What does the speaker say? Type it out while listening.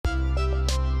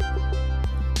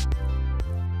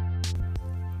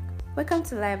Welcome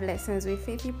to Live Lessons with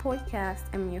Faithy Podcast.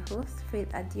 I'm your host, Faith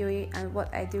Adioye, and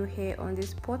what I do here on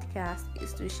this podcast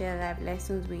is to share live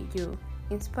lessons with you,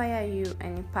 inspire you,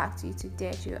 and impact you to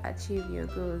dare to achieve your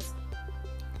goals.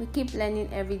 We keep learning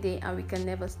every day and we can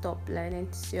never stop learning.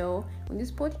 So, on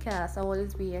this podcast, I'll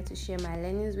always be here to share my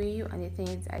learnings with you and the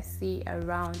things I see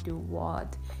around the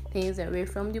world, things I read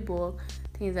from the book,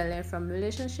 things I learn from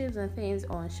relationships, and things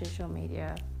on social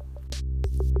media.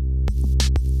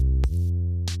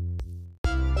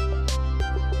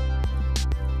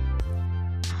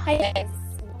 Hi guys,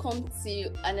 welcome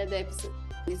to another episode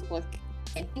of this podcast.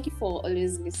 Thank you for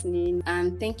always listening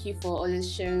and thank you for always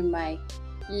sharing my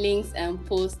links and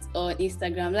posts on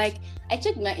Instagram. Like, I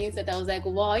checked my Insta, I was like,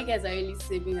 wow, you guys are really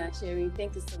saving and sharing.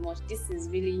 Thank you so much. This is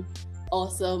really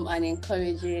awesome and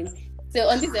encouraging. So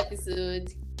on this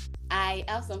episode, I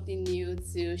have something new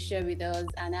to share with us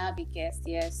and I have a guest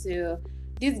here. So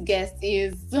this guest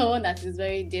is someone that is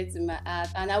very dear to my heart,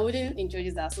 and I wouldn't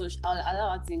introduce her, so I'll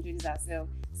allow her to introduce herself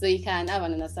so you can have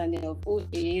an understanding of who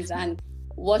she is and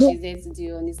what she's there to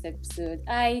do on this episode.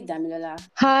 Hi, Damilola.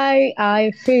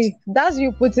 Hi, Faith. That's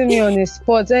you putting me on the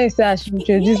spot when you say I should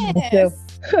introduce myself.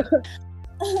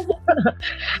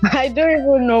 I don't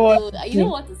even know what to you know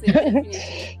what to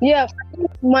say. Yeah,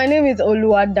 my name is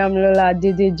Oluwadamilola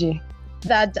Adedeji.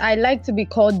 That I like to be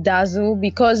called Dazzle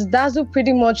because Dazzle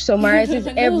pretty much summarizes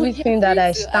everything that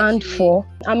I stand for.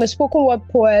 I'm a spoken word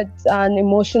poet, an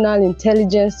emotional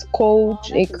intelligence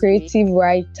coach, a creative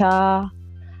writer.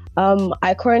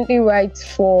 I currently write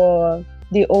for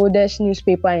the oldest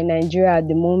newspaper in Nigeria at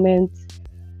the moment.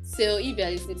 So if you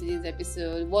are listening to this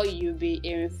episode, what you'll be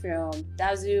hearing from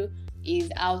Dazzle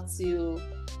is how to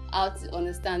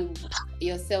understand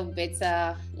yourself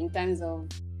better in terms of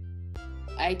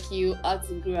IQ, how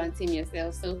to grow and tame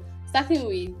yourself. So starting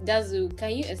with Dazzle,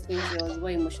 can you explain to us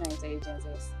what emotional intelligence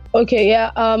is? Okay,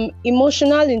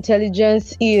 emotional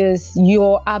intelligence is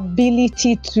your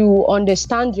ability to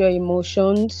understand your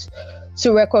emotions,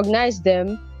 to recognize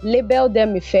them, label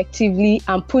them effectively,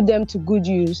 and put them to good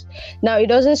use. Now, it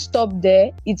doesn't stop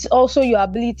there. It's also your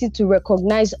ability to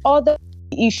recognize other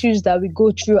issues that we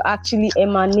go through actually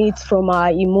emanate from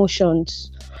our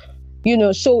emotions.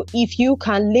 So if you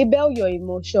can label your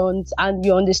emotions and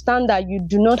you understand that you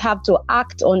do not have to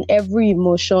act on every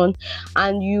emotion,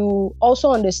 and you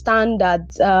also understand that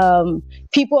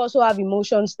people also have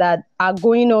emotions that are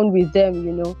going on with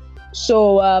them,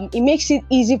 So it makes it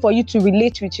easy for you to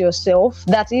relate with yourself,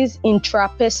 that is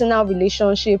intrapersonal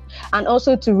relationship, and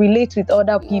also to relate with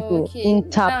other people,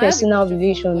 interpersonal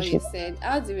relationship.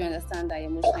 How do we understand that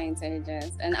emotional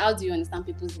intelligence and how do you understand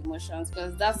people's emotions?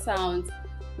 Because that sounds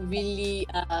really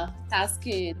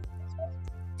tasking.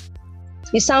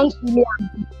 It sounds really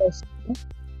ambitious.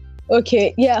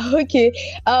 Okay.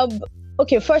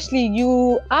 Firstly,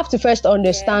 you have to first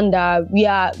understand that we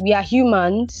are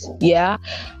humans,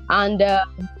 and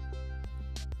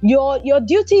your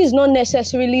duty is not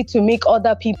necessarily to make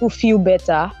other people feel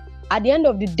better. At the end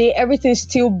of the day, everything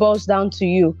still boils down to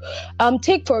you.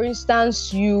 Take for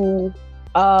instance,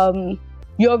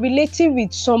 you're relating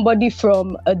with somebody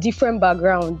from a different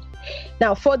background.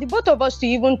 Now, for the both of us to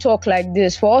even talk like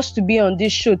this, for us to be on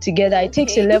this show together, it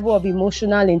takes a level of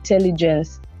emotional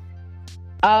intelligence.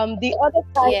 The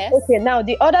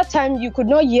other time you could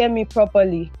not hear me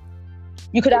properly.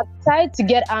 You could have tried to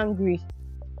get angry,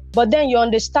 but then you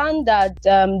understand that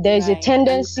there's a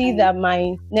tendency that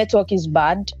my network is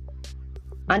bad,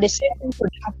 and the same thing could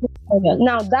happen.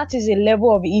 Now, that is a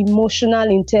level of emotional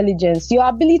intelligence. Your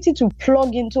ability to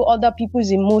plug into other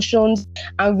people's emotions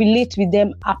and relate with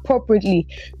them appropriately,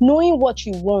 knowing what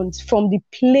you want from the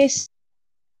place.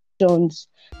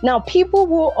 Now, people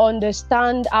who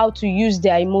understand how to use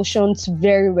their emotions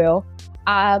very well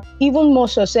are even more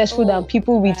successful than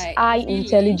people with high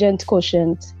intelligent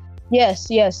quotient. Yes.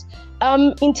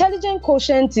 Intelligent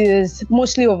quotient is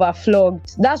mostly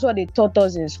overflogged. That's what they taught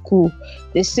us in school.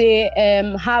 They say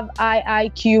have high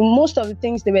IQ. Most of the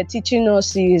things they were teaching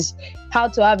us is how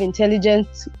to have intelligent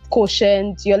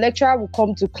quotient. Your lecturer will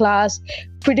come to class.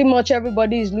 Pretty much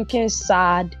everybody is looking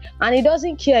sad and he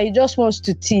doesn't care. He just wants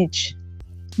to teach.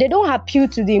 They don't appeal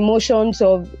to the emotions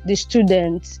of the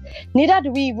students. Neither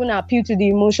do we even appeal to the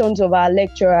emotions of our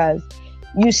lecturers.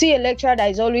 You see a lecturer that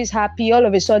is always happy, all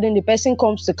of a sudden the person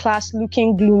comes to class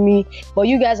looking gloomy, but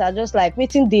you guys are just like,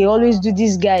 waiting, they always do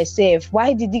this guy safe.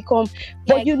 Why did he come?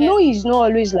 But he's not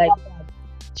always like that.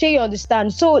 So you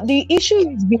understand? So the issue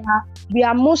is we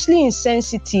are mostly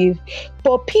insensitive.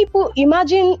 But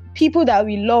imagine people that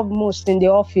we love most in the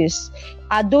office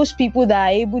are those people that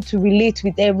are able to relate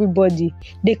with everybody.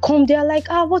 They come, they're like,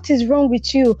 what is wrong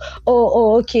with you?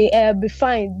 Okay, be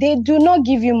fine. They do not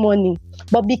give you money,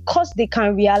 but because they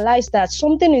can realize that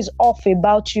something is off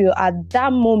about you at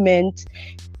that moment,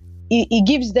 it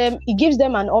gives them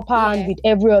an upper hand with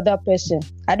every other person.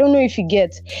 I don't know if you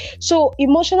get. So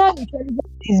emotional intelligence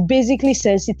is basically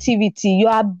sensitivity,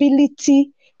 your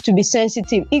ability to be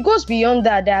sensitive. It goes beyond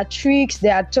that. There are tricks,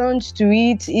 there are turns to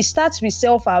it. It starts with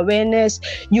self-awareness.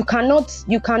 You cannot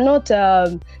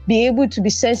be able to be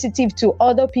sensitive to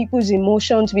other people's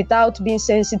emotions without being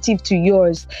sensitive to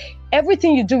yours.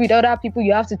 Everything you do with other people,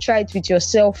 you have to try it with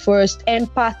yourself first.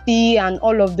 Empathy and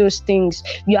all of those things,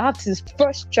 you have to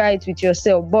first try it with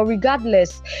yourself. But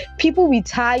regardless, people with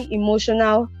high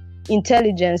emotional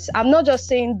intelligence, I'm not just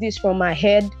saying this from my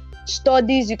head.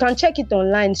 Studies, you can check it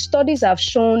online. Studies have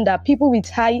shown that people with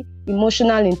high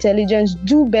emotional intelligence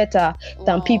do better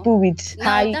than people with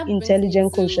high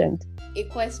intelligence quotient. A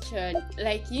question,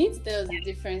 like, you need to tell us the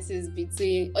differences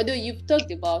between, although you've talked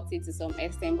about it to some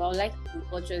extent, but I would like to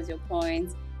buttress your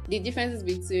point, the differences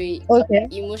between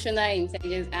emotional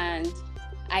intelligence and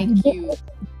IQ.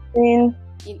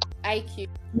 IQ.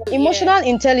 Emotional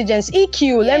intelligence,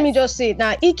 EQ, let me just say it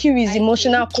now. EQ is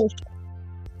emotional quotient,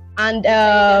 and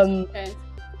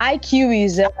IQ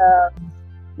is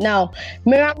now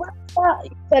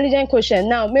Merriam-Webster intelligence quotient.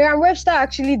 Now Merriam-Webster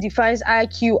actually defines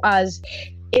IQ as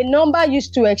a number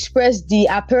used to express the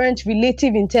apparent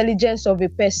relative intelligence of a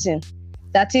person.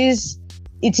 That is,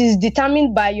 it is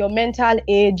determined by your mental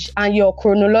age and your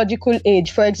chronological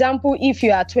age. For example, if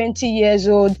you are 20 years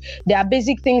old, there are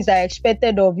basic things that are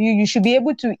expected of you. You should be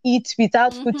able to eat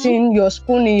without putting your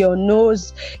spoon in your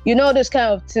nose. You know, those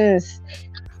kind of things.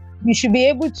 You should be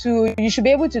able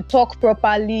to talk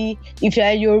properly. If you're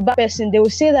a Yoruba person, they will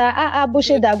say that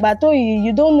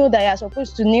you don't know that you're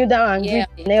supposed to kneel down and greet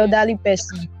an elderly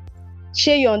person.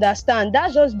 Sure, you understand?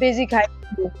 That's just basic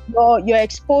IQ, your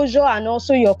exposure and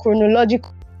also your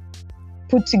chronological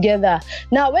put together.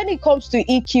 Now, when it comes to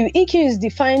EQ is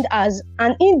defined as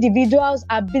an individual's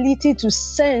ability to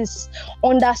sense,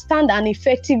 understand, and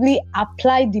effectively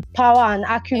apply the power and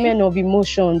acumen of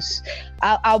emotions.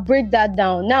 I'll break that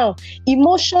down. Now,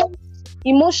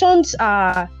 emotions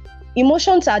are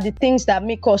the things that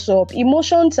make us up.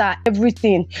 Emotions are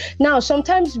everything. Now,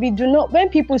 sometimes we do not, when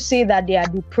people say that they are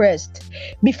depressed,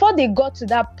 before they got to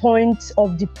that point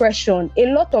of depression, a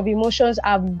lot of emotions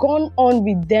have gone on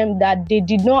with them that they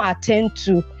did not attend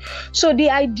to. So the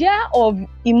idea of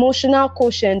emotional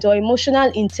quotient or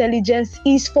emotional intelligence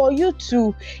is for you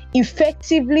to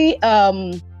effectively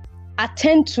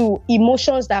attend to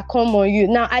emotions that come on you.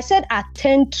 Now, I said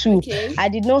attend to. I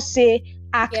did not say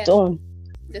act on.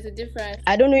 There's a difference.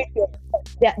 I don't know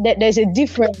if there's a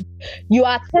difference. You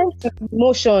attend to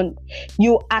emotion.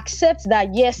 You accept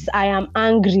that, yes, I am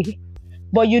angry,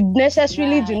 but you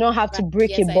necessarily do not have to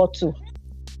break a bottle.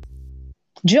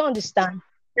 Do you understand?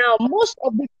 Now, most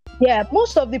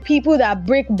of the people that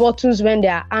break bottles when they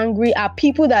are angry are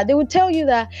people that they will tell you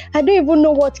that I don't even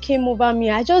know what came over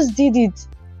me. I just did it.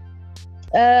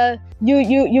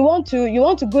 You want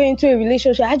to go into a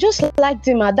relationship. I just liked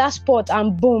him at that spot,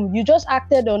 and boom, you just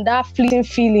acted on that fleeting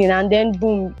feeling, and then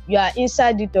boom, you are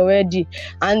inside it already,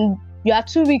 and you are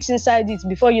 2 weeks inside it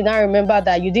before you now remember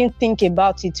that you didn't think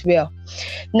about it well.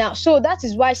 Now, so that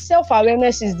is why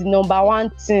self-awareness is the number one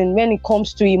thing when it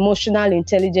comes to emotional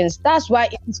intelligence. That's why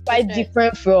it is quite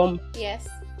different from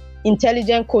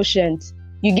intelligent quotient.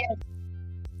 You get,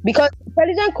 because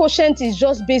intelligent quotient is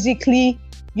just basically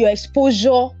your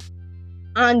exposure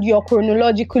and your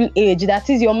chronological age. That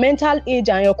is your mental age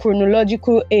and your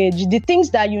chronological age, the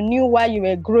things that you knew while you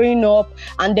were growing up,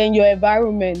 and then your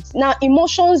environment. Now,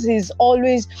 emotions is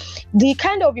always the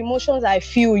kind of emotions I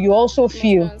feel, you also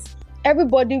feel.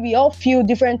 Everybody, we all feel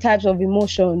different types of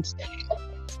emotions.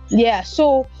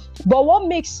 So, but what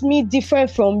makes me different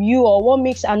from you, or what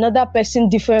makes another person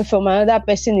different from another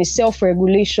person, is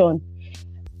self-regulation.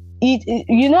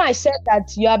 I said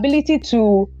that your ability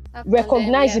to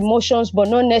recognize emotions but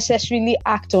not necessarily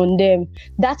act on them.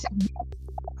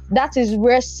 That is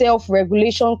where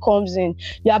self-regulation comes in.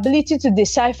 Your ability to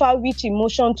decipher which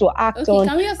emotion to act on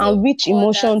and which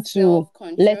emotion to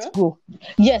let go.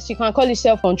 Yes, you can call it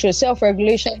self-control,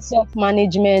 self-regulation,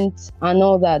 self-management, and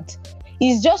all that.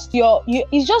 It's just your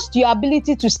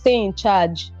ability to stay in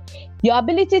charge. Your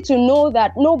ability to know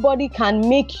that nobody can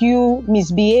make you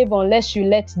misbehave unless you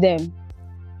let them.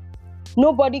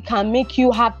 Nobody can make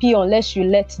you happy unless you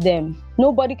let them.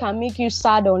 Nobody can make you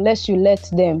sad unless you let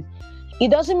them.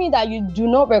 It doesn't mean that you do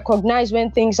not recognize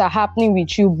when things are happening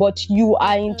with you, but you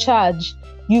are in charge.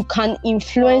 You can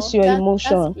influence your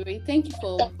emotion. That's great. Thank you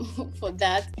for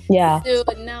that. Yeah. So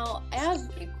now I have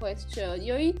a question.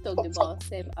 You already talked about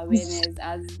self-awareness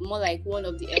as more like one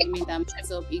of the elements that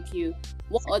makes up EQ.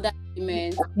 What other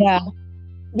elements? Yeah.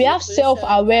 We have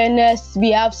self-awareness,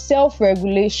 we have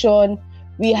self-regulation,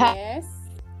 we have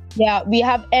we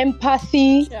have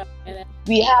empathy,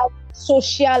 we have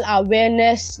social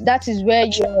awareness. That is where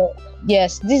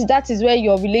that is where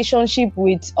your relationship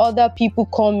with other people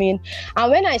come in.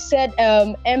 And when I said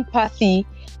empathy,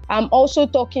 I'm also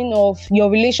talking of your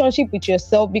relationship with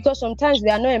yourself, because sometimes we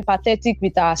are not empathetic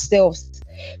with ourselves.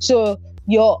 So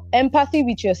your empathy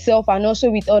with yourself and also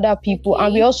with other people.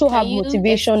 And we also have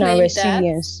motivation and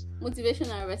resilience. Motivation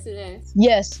and resilience.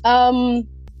 Yes.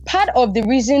 Part of the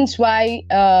reasons why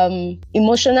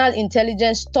emotional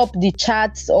intelligence top the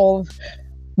charts of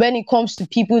when it comes to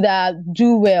people that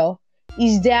do well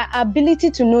is their ability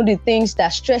to know the things that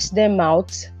stress them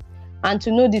out and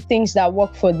to know the things that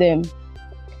work for them.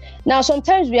 Now,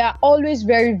 sometimes we are always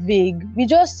very vague. We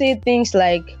just say things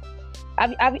like,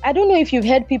 I don't know if you've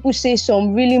heard people say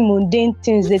some really mundane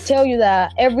things. They tell you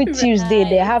that every Tuesday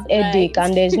they have headache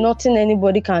and there's nothing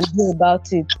anybody can do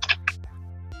about it.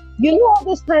 You know, all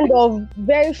those kind of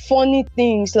very funny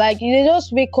things, like they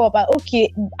just wake up and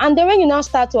okay, and then when you now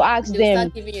start to ask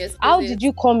them, how did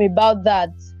you come about that?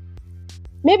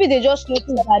 Maybe they just notice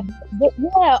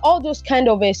that all those kind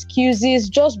of excuses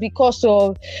just because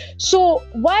of. So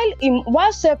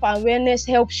while self-awareness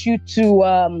helps you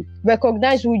to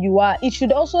recognize who you are, it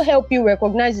should also help you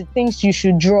recognize the things you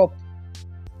should drop,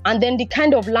 and then the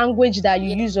kind of language that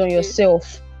you use on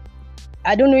yourself.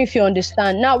 I don't know if you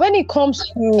understand. Now, when it comes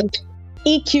to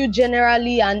EQ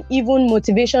generally and even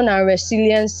motivation and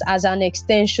resilience as an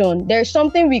extension, there's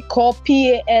something we call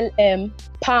PALM,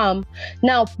 PALM.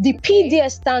 Now, the P there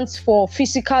stands for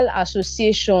physical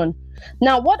association.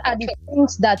 Now, what are the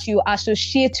things that you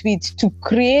associate with to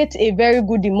create a very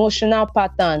good emotional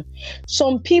pattern?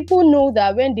 Some people know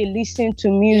that when they listen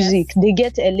to music, they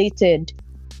get elated.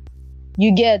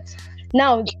 You get.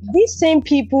 Now, these same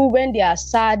people, when they are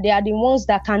sad, they are the ones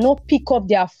that cannot pick up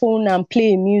their phone and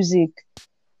play music.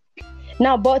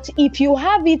 Now, but if you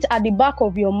have it at the back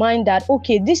of your mind that,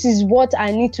 okay, this is what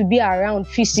I need to be around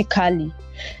physically.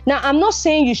 Now, I'm not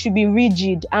saying you should be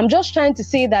rigid. I'm just trying to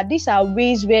say that these are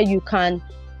ways where you can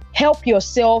help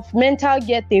yourself, mental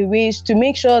getaways, to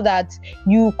make sure that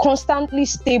you constantly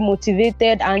stay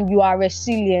motivated and you are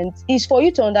resilient. Is for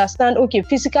you to understand, okay,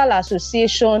 physical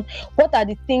association, what are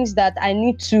the things that I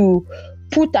need to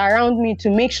put around me to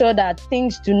make sure that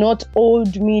things do not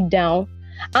hold me down.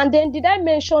 And then did I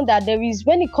mention that there is,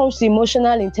 when it comes to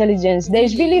emotional intelligence, there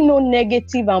is really no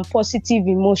negative and positive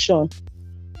emotion.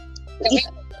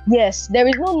 Yes, there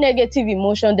is no negative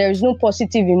emotion, there is no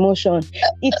positive emotion.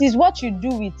 It is what you do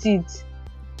with it.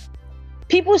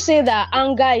 People say that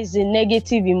anger is a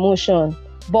negative emotion,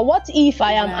 but what if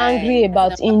I am angry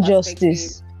about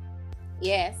injustice?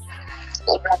 Yes.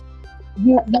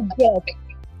 You get.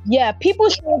 Yeah, people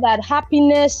say that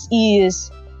happiness is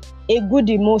a good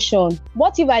emotion.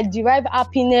 What if I derive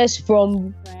happiness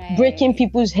from breaking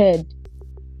people's head?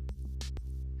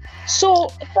 So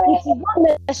it is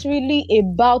not necessarily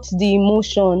about the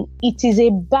emotion, it is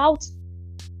about what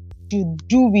you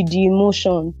do with the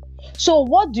emotion. So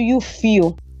what do you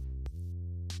feel?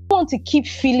 If you want to keep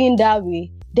feeling that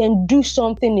way, then do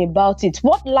something about it.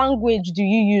 What language do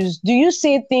you use? Do you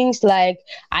say things like,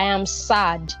 I am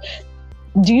sad?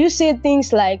 Do you say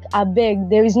things like, I beg,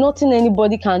 there is nothing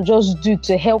anybody can just do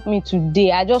to help me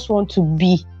today, I just want to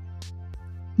be?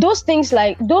 Those things,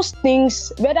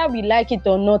 whether we like it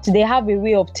or not, they have a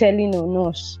way of telling on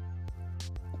us.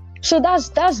 So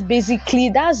that's basically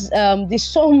the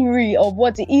summary of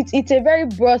what it's a very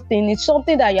broad thing. It's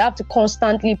something that you have to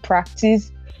constantly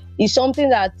practice. It's something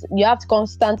that you have to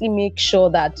constantly make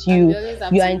sure that you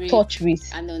are in touch with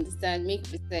and understand. Make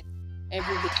research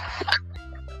every day.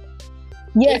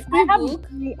 Yes,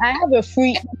 I have a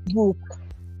free ebook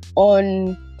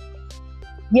on.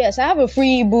 Yes, I have a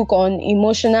free ebook on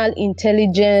emotional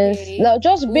intelligence.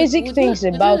 Just basic things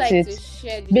about it.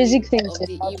 Basic things of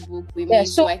the ebook we made,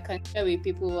 so I can share with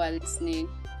people who are listening.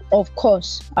 Of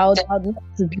course, I would love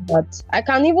to do that. I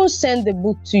can even send the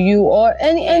book to you, or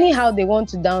anyhow they want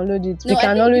to download it. We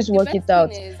can always work it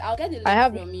out. I'll get the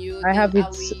link from you. I have it.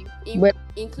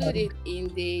 Include it in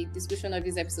the description of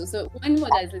this episode. So anyone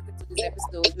that is listening to this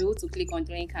episode will be able to click on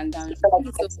the link and download. Thank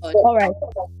you so much. All right.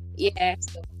 Yeah.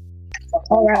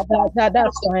 All right,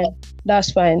 that's fine.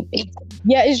 That's fine.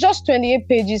 Yeah, it's just 28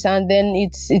 pages, and then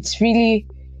it's really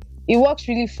It works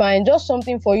really fine. Just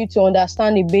something for you to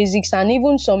understand the basics, and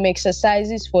even some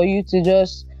exercises for you to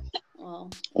just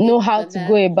know how to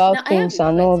go about things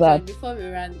and all that. Before we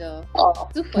round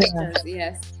up, two questions.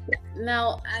 Yes.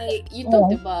 Now, you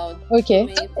talked about so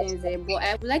many things there, but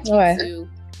I would like you to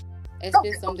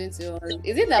explain something to us.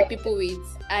 Is it that people with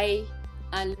high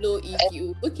and low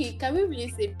EQ? Okay, can we really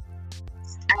say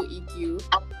low EQ?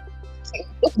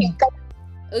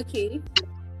 Okay.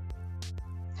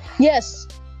 Yes.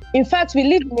 In fact, we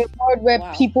live in a world where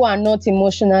people are not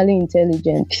emotionally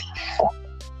intelligent.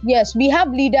 Yes, we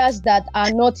have leaders that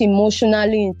are not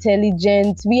emotionally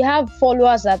intelligent. We have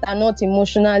followers that are not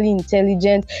emotionally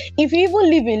intelligent. If you even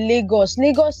live in Lagos,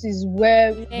 Lagos is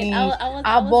where we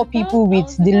harbor people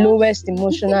with the lowest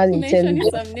emotional intelligence.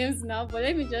 Some names now, but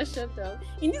let me just shut up.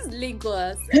 In this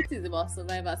Lagos, it is about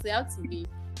survival. So you have to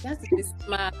be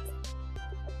smart.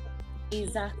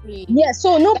 Exactly. Yeah,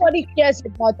 so nobody cares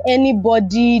about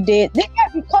anybody. They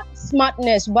call it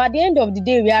smartness, but at the end of the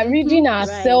day, we are ridding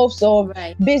ourselves of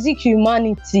basic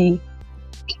humanity.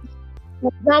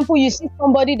 For example, you see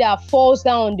somebody that falls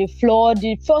down on the floor.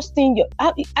 The first thing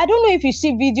I don't know if you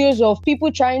see videos of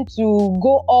people trying to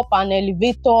go up an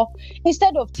elevator.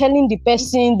 Instead of telling the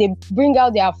person, they bring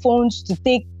out their phones to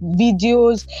take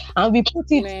videos, and we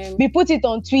put it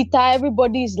on Twitter.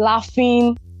 Everybody is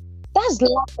laughing. That's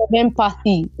lack of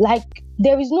empathy. Like,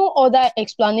 there is no other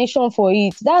explanation for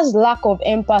it. That's lack of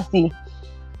empathy.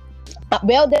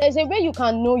 Well, there is a way you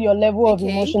can know your level of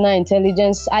emotional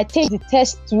intelligence. I take the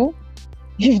test too.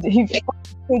 If you take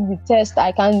the test,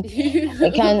 I can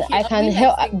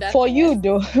help for you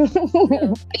though.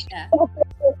 Yeah.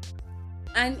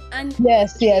 And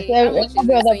yes. Every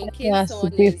other person has to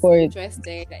pay for it.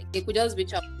 Like, they could just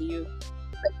reach out to you.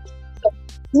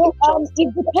 No,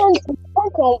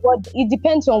 it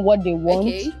depends on what they want.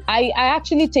 Okay. I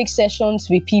actually take sessions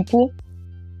with people.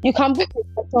 You can book a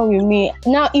session with me.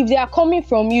 Now, if they are coming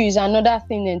from you, is another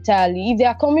thing entirely. If they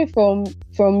are coming from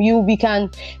you, we can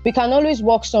always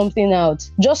work something out.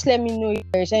 Just let me know if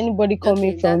there is anybody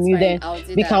coming from you, then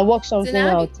we can work something out. So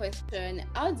now I have a question.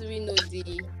 How do we know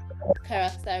the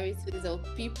characteristics of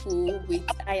people with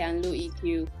high and low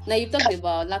EQ? Now, you've talked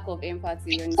about lack of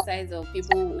empathy on the sides of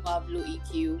people who have low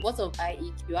EQ. What of high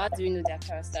EQ? How do we know their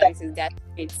characteristics, their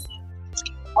traits?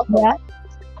 Yeah.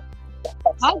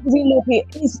 How do we know it?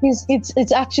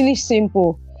 It's actually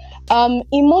simple.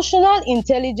 Emotional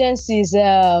intelligence is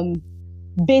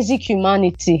basic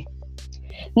humanity.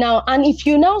 Now, and if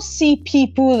you now see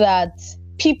people that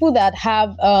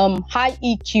have high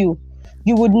EQ,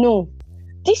 you would know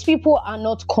these people are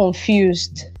not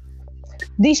confused.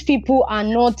 These people are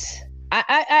not.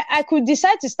 I could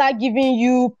decide to start giving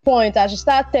you points. I should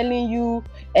start telling you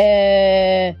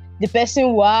the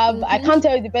person will have. I can't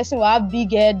tell you the person will have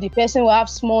big head. The person will have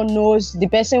small nose. The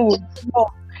person will. No,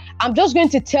 I'm just going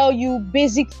to tell you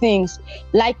basic things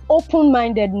like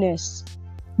open-mindedness.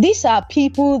 These are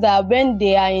people that when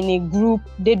they are in a group,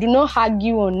 they do not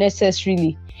argue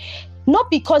unnecessarily.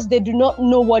 Not because they do not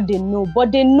know what they know,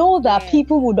 but they know that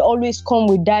people would always come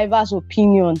with diverse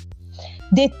opinion.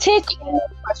 They take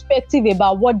perspective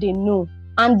about what they know,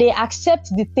 and they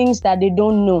accept the things that they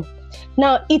don't know.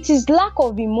 Now, it is lack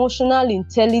of emotional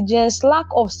intelligence, lack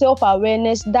of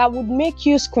self-awareness that would make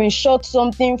you screenshot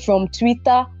something from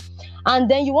Twitter,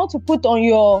 and then you want to put on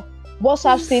your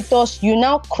WhatsApp status, you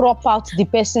now crop out the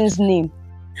person's name.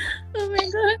 Oh my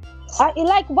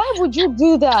God. Why would you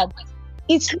do that?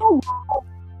 It's not.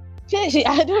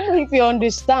 I don't know if you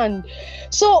understand.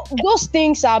 So those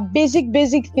things are basic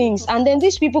things, and then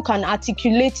these people can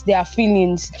articulate their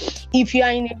feelings. If you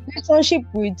are in a relationship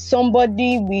with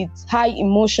somebody with high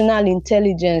emotional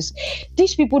intelligence,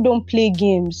 these people don't play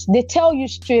games. They tell you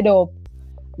straight up,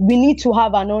 we need to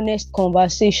have an honest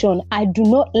conversation. I do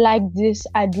not like this.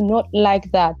 I do not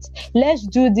like that. Let's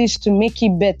do this to make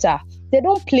it better. They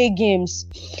don't play games.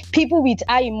 People with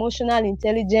high emotional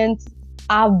intelligence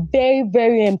are very,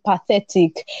 very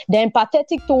empathetic. They're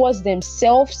empathetic towards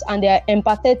themselves, and they're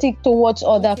empathetic towards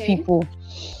other people.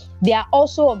 They are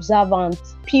also observant.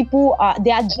 They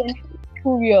are genuinely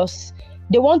curious.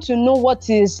 They want to know what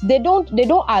is. They don't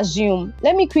assume.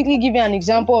 Let me quickly give you an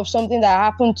example of something that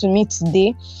happened to me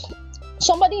today.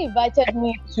 Somebody invited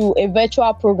me to a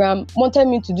virtual program, wanted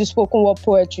me to do spoken word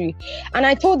poetry, and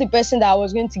I told the person that I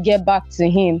was going to get back to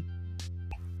him.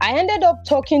 I ended up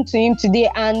talking to him today,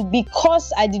 and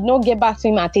because I did not get back to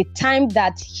him at a time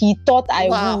that he thought I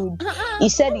would, he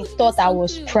said he thought I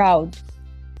was proud.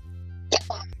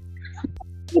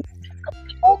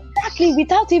 Exactly,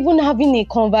 without even having a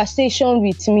conversation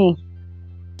with me.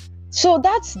 So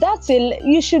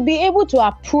you should be able to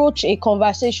approach a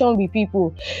conversation with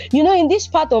people. In this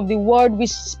part of the world, we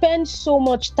spend so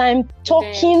much time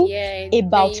talking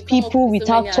about people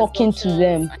without talking to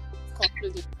them.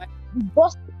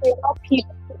 Just about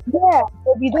people,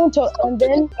 but we don't talk.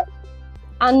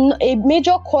 And a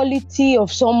major quality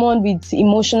of someone with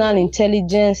emotional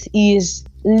intelligence is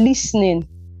listening.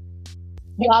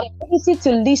 Your ability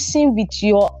to listen with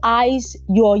your eyes,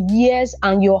 your ears,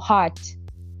 and your heart.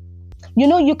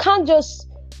 You can't just,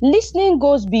 listening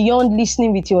goes beyond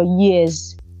listening with your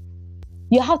ears.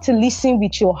 You have to listen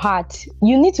with your heart.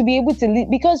 You need to be able to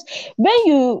because when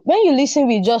you listen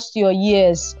with just your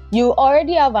ears, you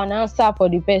already have an answer for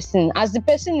the person. As the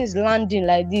person is landing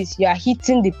like this, you are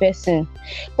hitting the person.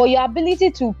 But your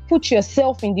ability to put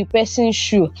yourself in the person's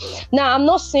shoe. Now, I'm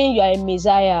not saying you are a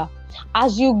messiah.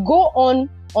 As you go on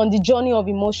the journey of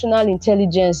emotional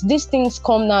intelligence, these things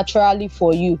come naturally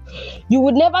for you. You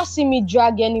would never see me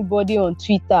drag anybody on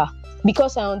Twitter,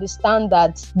 because I understand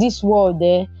that this world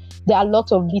there are a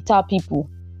lot of bitter people.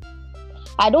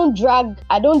 I don't drag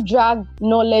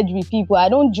knowledge with people. I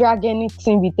don't drag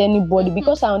anything with anybody,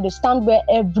 because I understand where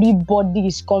everybody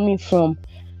is coming from.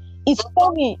 It's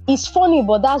funny,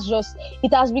 but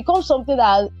it has become something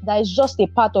that is just a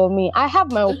part of me. I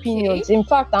have my opinions. In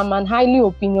fact, I'm an highly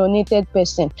opinionated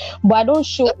person, but I don't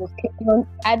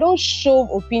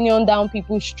shove opinion down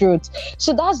people's throats.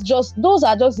 So those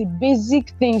are just the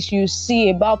basic things you see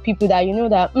about people that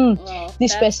that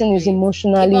this person is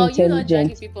emotionally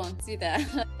intelligent. People on Twitter.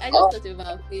 I just thought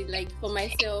about it. Like, for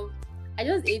myself, I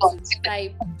just hate to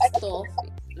type stuff.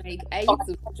 Like, I need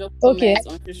to drop comments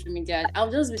on social media.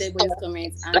 I'll just read everybody's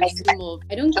comments and zoom up.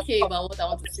 I don't care about what I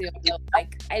want to say or not.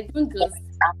 Like, I don't just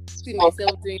see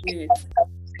myself doing it.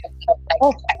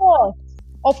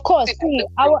 Of course. See,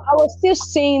 I was still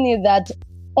saying it that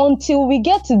until we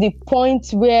get to the point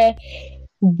where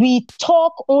we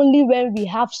talk only when we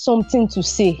have something to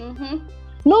say,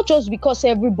 not just because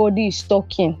everybody is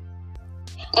talking.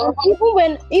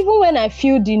 Even when I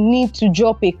feel the need to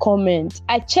drop a comment,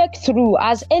 I check through.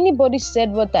 Has anybody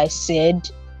said what I said?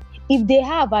 If they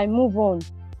have, I move on.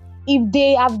 If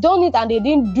they have done it and they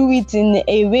didn't do it in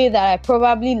a way that I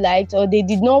probably liked, or they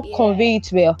did not convey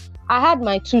it well, I had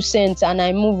my 2 cents and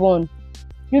I move on.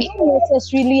 You don't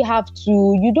necessarily have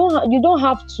to. You don't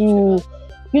have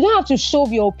to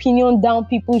shove your opinion down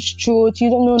people's throats.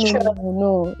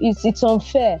 No. It's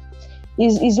unfair.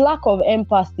 It's lack of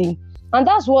empathy. And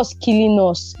that's what's killing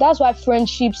us. That's why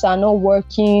friendships are not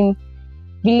working,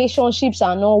 relationships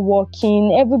are not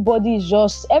working. Everybody is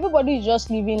just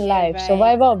living life. Right.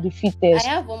 Survival of the fittest.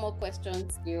 I have one more question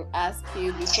to ask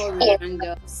you before we round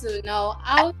up. So now,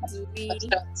 how do we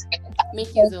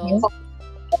make use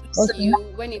of you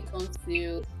when it comes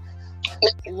to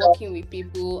working with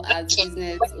people as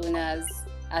business owners,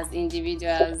 as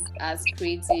individuals, as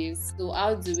creatives? So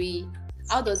how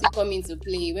does it come into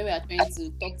play when we are trying to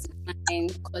talk to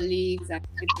clients, colleagues, and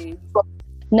everything?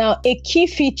 Now, a key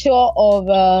feature of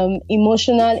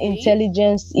emotional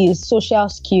intelligence is social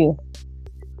skill.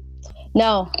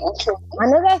 Now,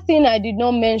 another thing I did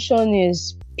not mention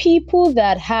is people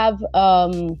that have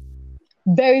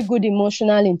very good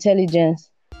emotional intelligence.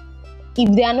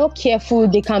 If they are not careful,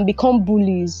 they can become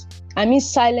bullies. I mean,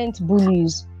 silent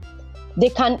bullies. They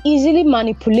can easily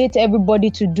manipulate everybody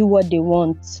to do what they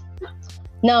want.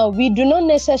 Now, we do not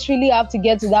necessarily have to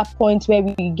get to that point where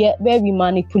we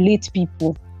manipulate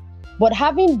people. But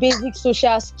having basic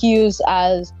social skills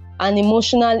as an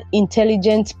emotional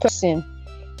intelligent person,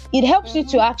 it helps you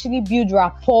to actually build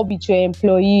rapport with your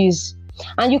employees.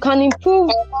 And you can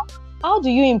improve. How do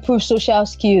you improve social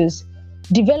skills?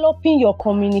 Developing your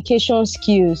communication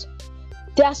skills.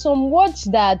 There are some words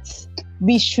that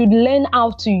we should learn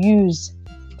how to use.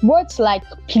 Words like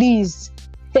please,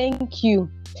 thank you.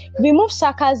 Remove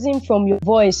sarcasm from your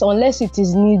voice unless it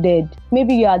is needed.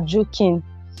 Maybe you are joking,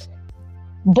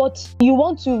 but you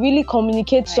want to really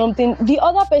communicate something. The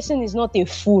other person is not a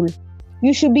fool.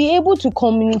 You should be able to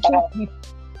communicate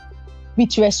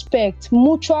with respect,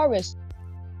 mutual respect.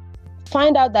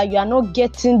 Find out that you are not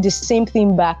getting the same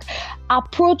thing back.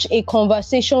 Approach a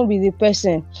conversation with the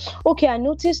person. Okay, I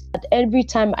noticed that every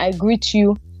time I greet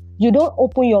you, you don't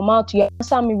open your mouth, you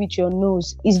answer me with your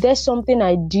nose. Is there something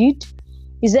I did?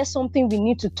 Is there something we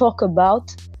need to talk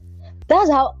about? That's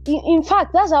how, in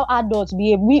fact, that's how adults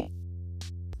behave. We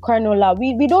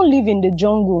don't live in the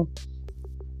jungle.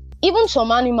 Even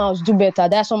some animals do better.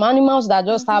 There are some animals that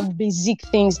just have basic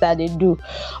things that they do.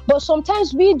 But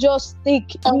sometimes we just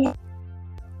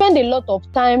spend a lot of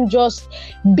time just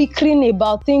bickering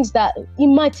about things that it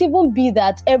might even be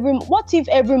that what if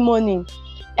every morning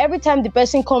every time the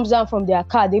person comes down from their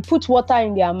car, they put water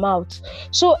in their mouth.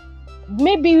 So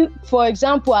maybe, for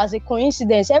example, as a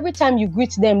coincidence, every time you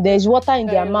greet them, there's water in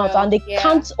their mouth, and they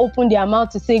can't open their mouth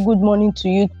to say good morning to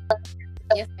you.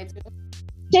 Yes, I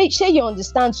do. Say you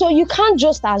understand. So you can't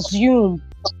just assume.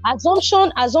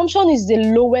 Assumption is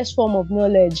the lowest form of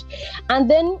knowledge. And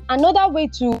then another way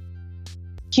to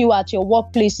you at your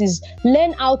workplace is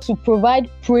learn how to provide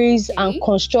praise and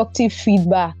constructive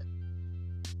feedback.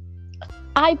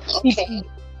 Hype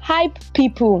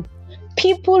people.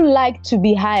 People like to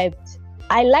be hyped.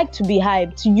 I like to be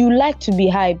hyped. You like to be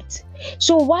hyped.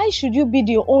 So why should you be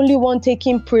the only one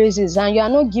taking praises and you are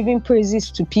not giving praises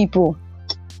to people?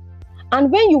 And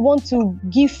when you want to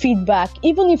give feedback,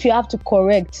 even if you have to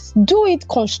correct, do it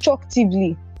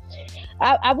constructively.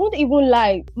 I won't even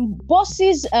lie.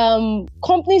 Bosses,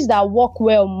 companies that work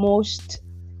well most,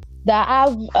 that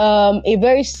have a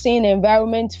very sane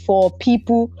environment for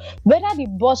people, whether the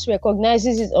boss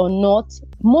recognizes it or not,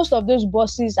 most of those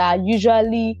bosses are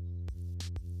usually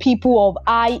people of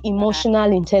high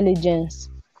emotional intelligence.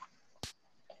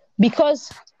 Because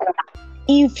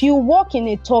if you work in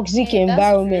a toxic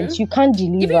environment, you can't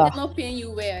deliver. Even if they're not paying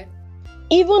you well.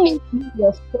 Even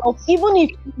if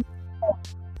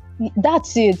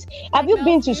that's it. Have you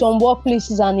been to some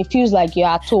workplaces and it feels like you're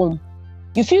at home?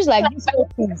 You feel like this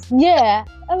office. Yeah.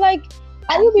 Like,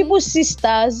 are you people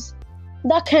sisters?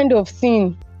 That kind of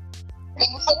thing.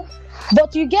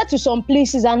 But you get to some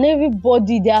places and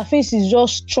everybody, their face is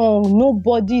just strong.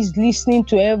 Nobody is listening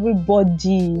to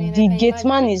everybody. The gate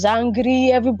man is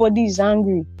angry. Everybody is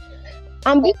angry.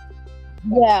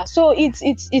 So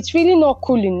it's really not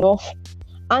cool enough.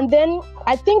 And then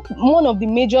I think one of the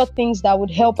major things that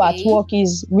would help at work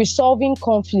is resolving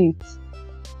conflict.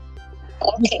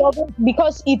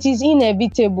 Because it is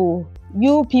inevitable.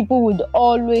 You people would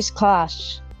always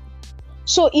clash.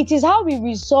 So it is how we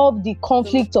resolve the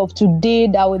conflict of today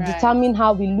that will determine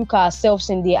how we look ourselves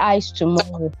in the eyes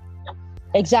tomorrow.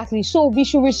 Exactly. So we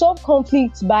should resolve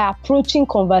conflicts by approaching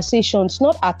conversations,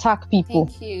 not attack people.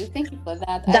 Thank you for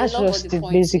that. That's I love just all the it,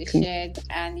 points basically. you shared.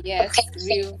 And yes,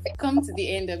 we've come to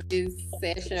the end of this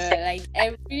session. Like,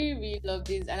 I really love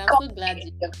this, and I'm so glad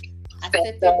you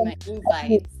accepted my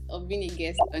invite of being a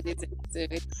guest on this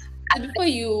episode. So before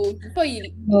you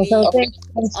leave, I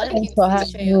want you to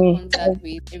share your contact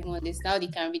with everyone, this how they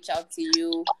can reach out to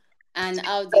you and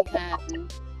how they can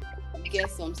get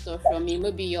some stuff from you,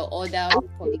 maybe your other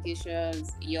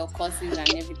publications, your courses and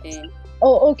everything.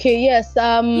 Oh, okay, yes.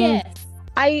 I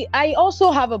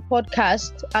also have a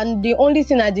podcast, and the only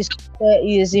thing I discuss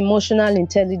is emotional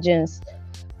intelligence.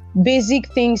 Basic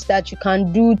things that you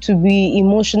can do to be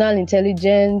emotional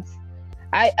intelligent.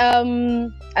 I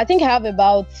think I have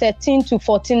about 13 to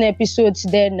 14 episodes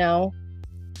there now.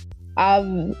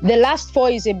 The last 4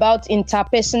 is about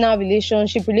interpersonal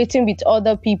relationship, relating with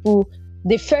other people.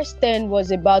 The first 10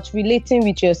 was about relating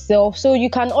with yourself. So you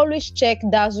can always check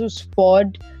Dazzle's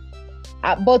pod.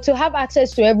 But to have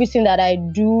access to everything that I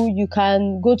do, you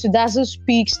can go to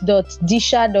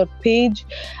dazzlespeaks.disha.page,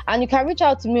 and you can reach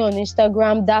out to me on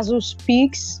Instagram,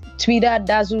 Dazzlespeaks, Twitter,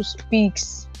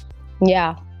 Dazzlespeaks.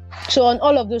 Yeah. So on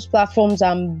all of those platforms,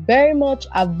 I'm very much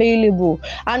available.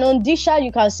 And on Disha,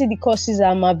 you can see the courses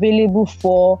I'm available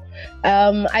for.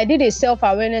 I did a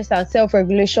self-awareness and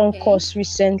self-regulation course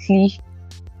recently.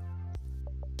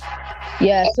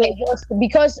 Yeah, so just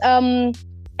because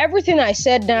everything I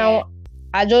said now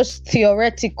are just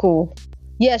theoretical.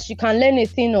 Yes, you can learn a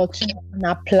thing or two and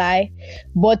apply.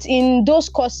 But in those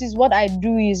courses, what I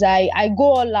do is I go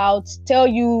all out, tell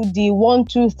you the 1,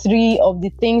 2, 3 of the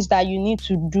things that you need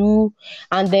to do,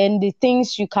 and then the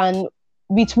things you can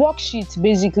with worksheets.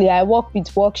 Basically, I work with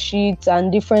worksheets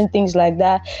and different things like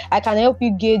that. I can help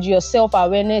you gauge your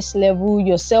self-awareness level,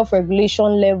 your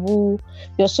self-regulation level,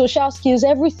 your social skills,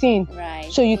 everything.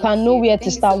 Right. So you can know where to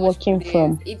start working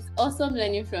from. It's awesome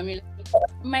learning from you.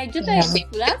 My journal is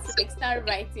full. I have to start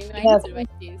writing. I need to write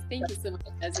things. Thank you so much,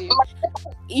 Azul.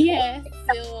 Yeah,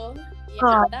 so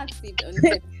that's it on this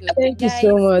episode. Thank Guys, you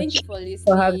so much. Thank you for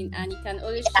listening, and you can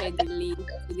always share the link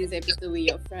to this episode with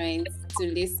your friends to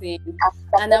listen.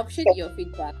 And I appreciate your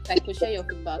feedback. I could share your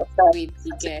feedback with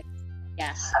the guests.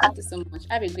 Yeah, thank you so much.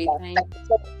 Have a great time.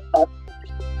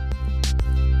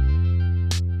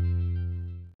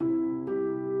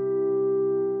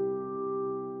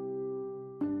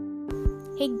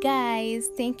 Hey guys,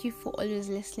 thank you for always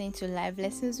listening to Live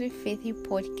Lessons with Faithy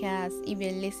podcast. If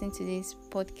you're listening to this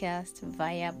podcast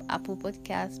via Apple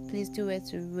Podcast, please do it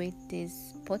to rate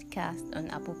this podcast on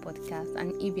Apple Podcast.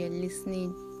 And if you're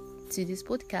listening to this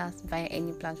podcast via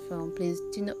any platform, please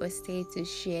do not hesitate to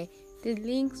share the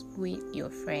links with your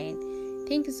friend.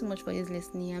 Thank you so much for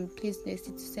listening, and please don't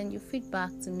hesitate to send your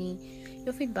feedback to me.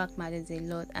 Your feedback matters a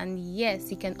lot. And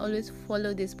yes, you can always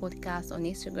follow this podcast on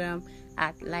Instagram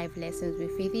at Live Lessons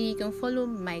with Faithy. You can follow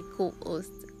my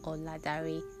co-host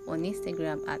Oladare on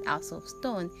Instagram at House of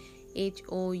Stone,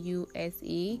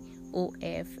 HOUSEOFSTUN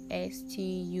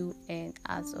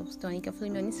House of Stone. You can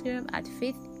follow me on Instagram at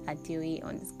Faith Adeoye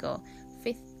 _.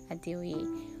 Faith Adeoye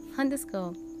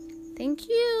 _. Thank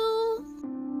you.